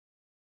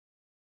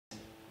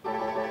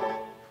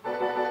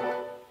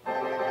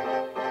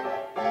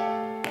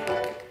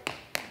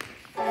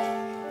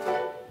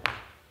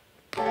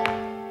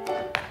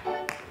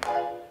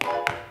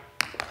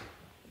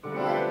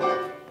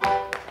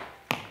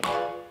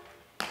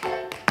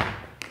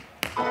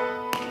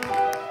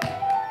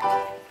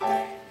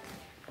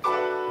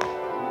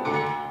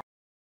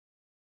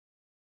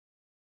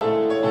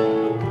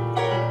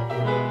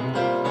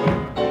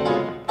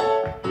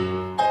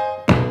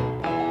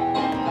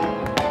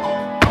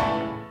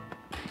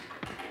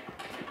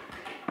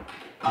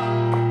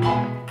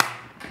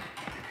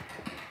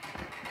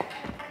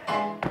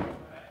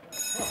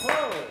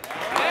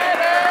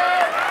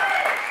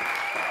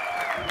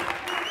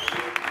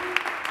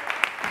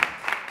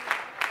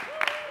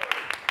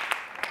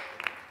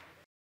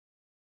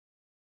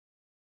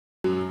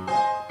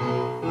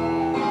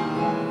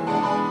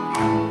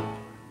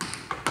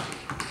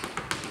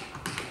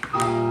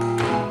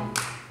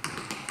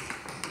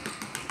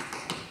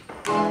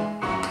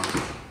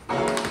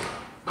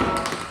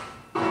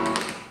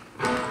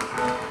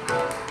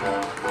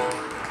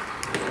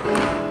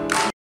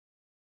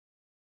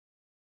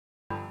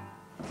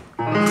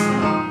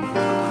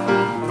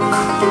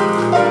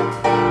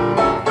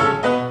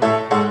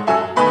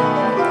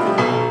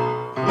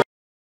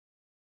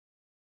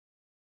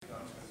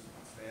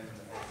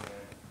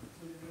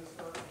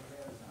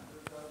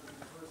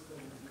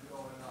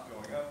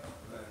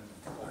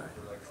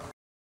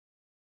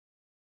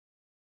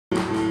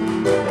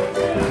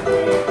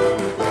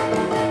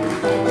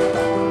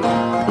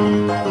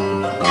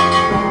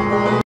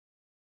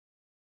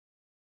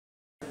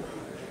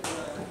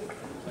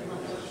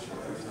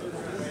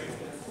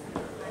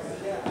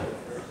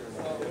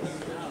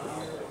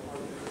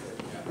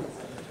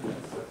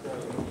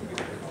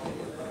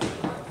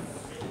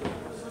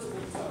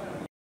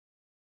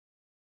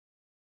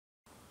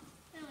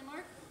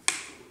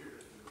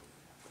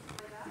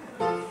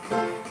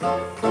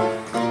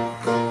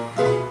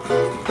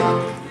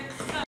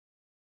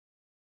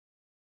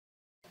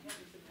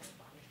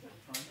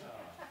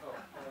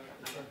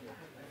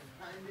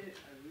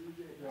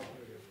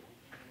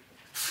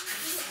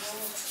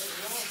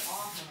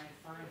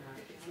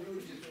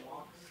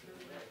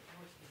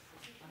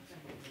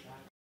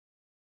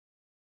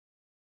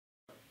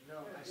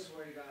I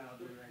swear to God, I'll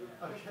do it right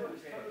now. Okay.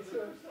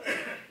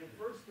 The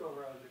first go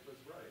round it was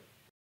right.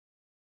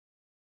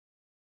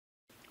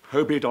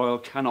 Hobie Doyle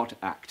cannot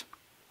act.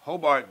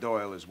 Hobart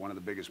Doyle is one of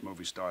the biggest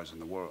movie stars in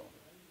the world.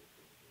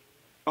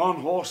 On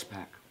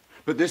horseback.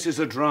 But this is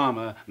a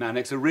drama, man.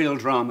 It's a real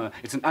drama.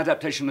 It's an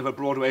adaptation of a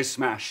Broadway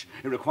smash.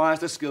 It requires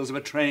the skills of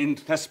a trained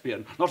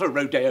thespian, not a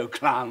rodeo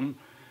clown.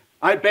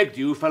 I begged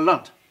you for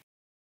Lunt.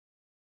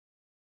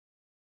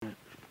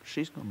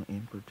 She's going to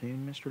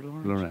importune, Mr.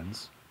 Lawrence?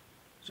 Lorenz?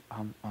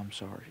 I'm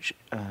sorry.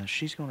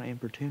 She's going to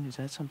importune. Is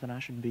that something I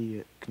should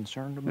be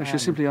concerned about? No, she'll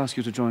simply ask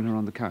you to join her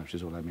on the couch,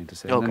 is all I mean to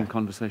say. Okay. And then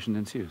conversation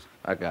ensues.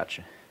 I got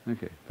you.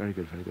 Okay, very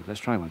good, very good.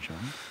 Let's try one, shall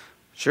we?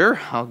 Sure,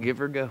 I'll give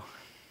her a go.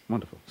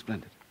 Wonderful,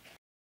 splendid.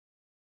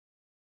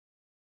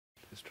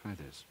 Let's try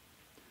this.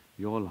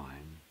 Your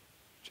line,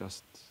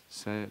 just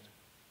say it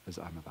as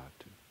I'm about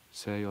to.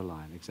 Say your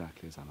line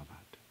exactly as I'm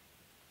about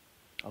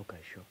to.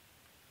 Okay, sure.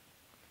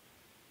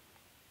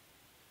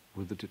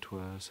 Would that it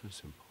were so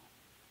simple.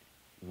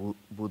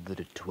 Would that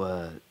it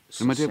were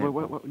so No, my dear,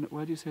 simple.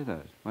 why do you say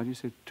that? Why do you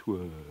say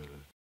twere?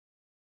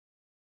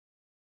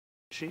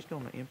 She's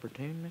going to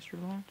importune, Mr.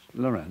 Lawrence?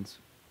 Lorenz?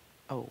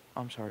 Oh,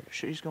 I'm sorry.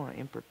 She's going to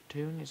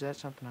importune? Is that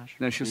something I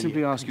should No, she'll be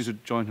simply ask you to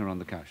join her on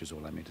the couch, is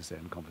all I mean to say,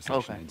 and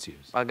conversation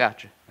ensues. I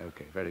got you.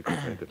 Okay, very good,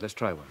 very good. Let's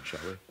try one,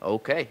 shall we?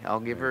 Okay, I'll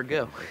give her a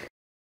go.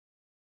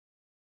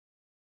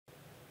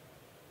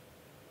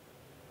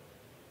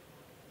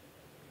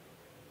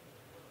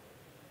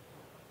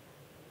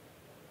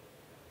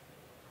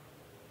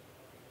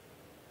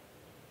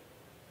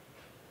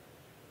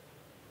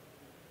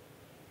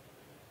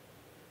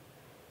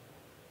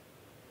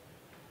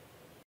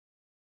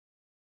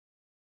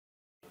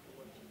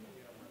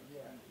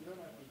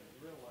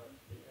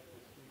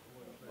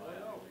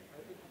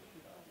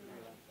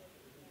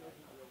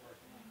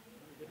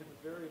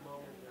 Very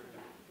momentary.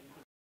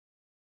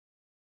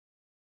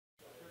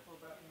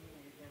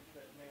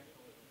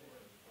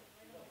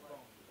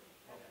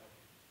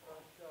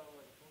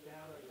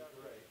 Down is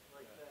great,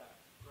 like that,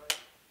 right?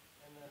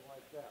 And then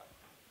like that.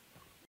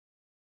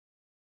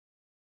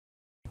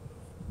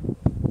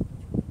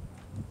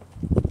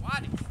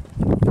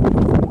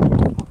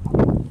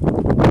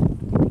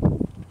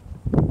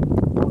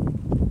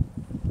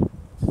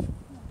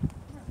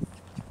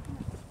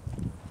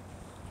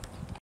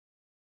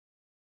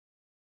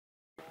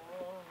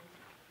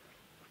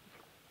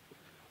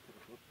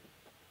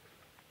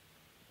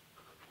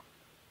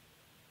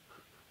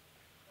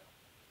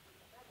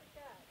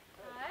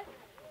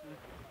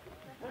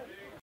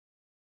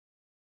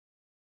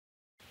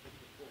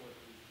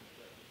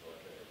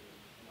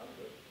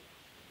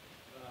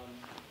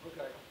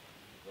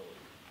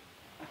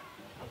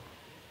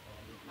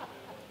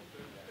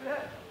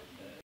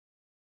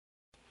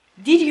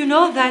 Did you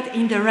know that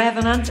in The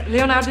Revenant,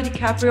 Leonardo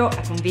DiCaprio,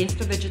 a convinced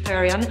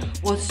vegetarian,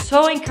 was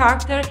so in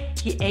character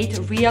he ate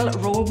real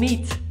raw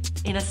meat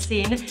in a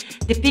scene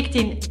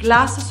depicting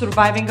Glass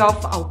surviving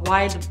off a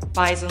wild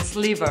bison's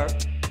liver?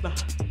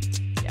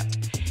 Yeah.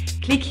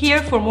 Click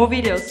here for more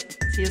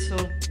videos. See you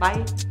soon.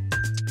 Bye.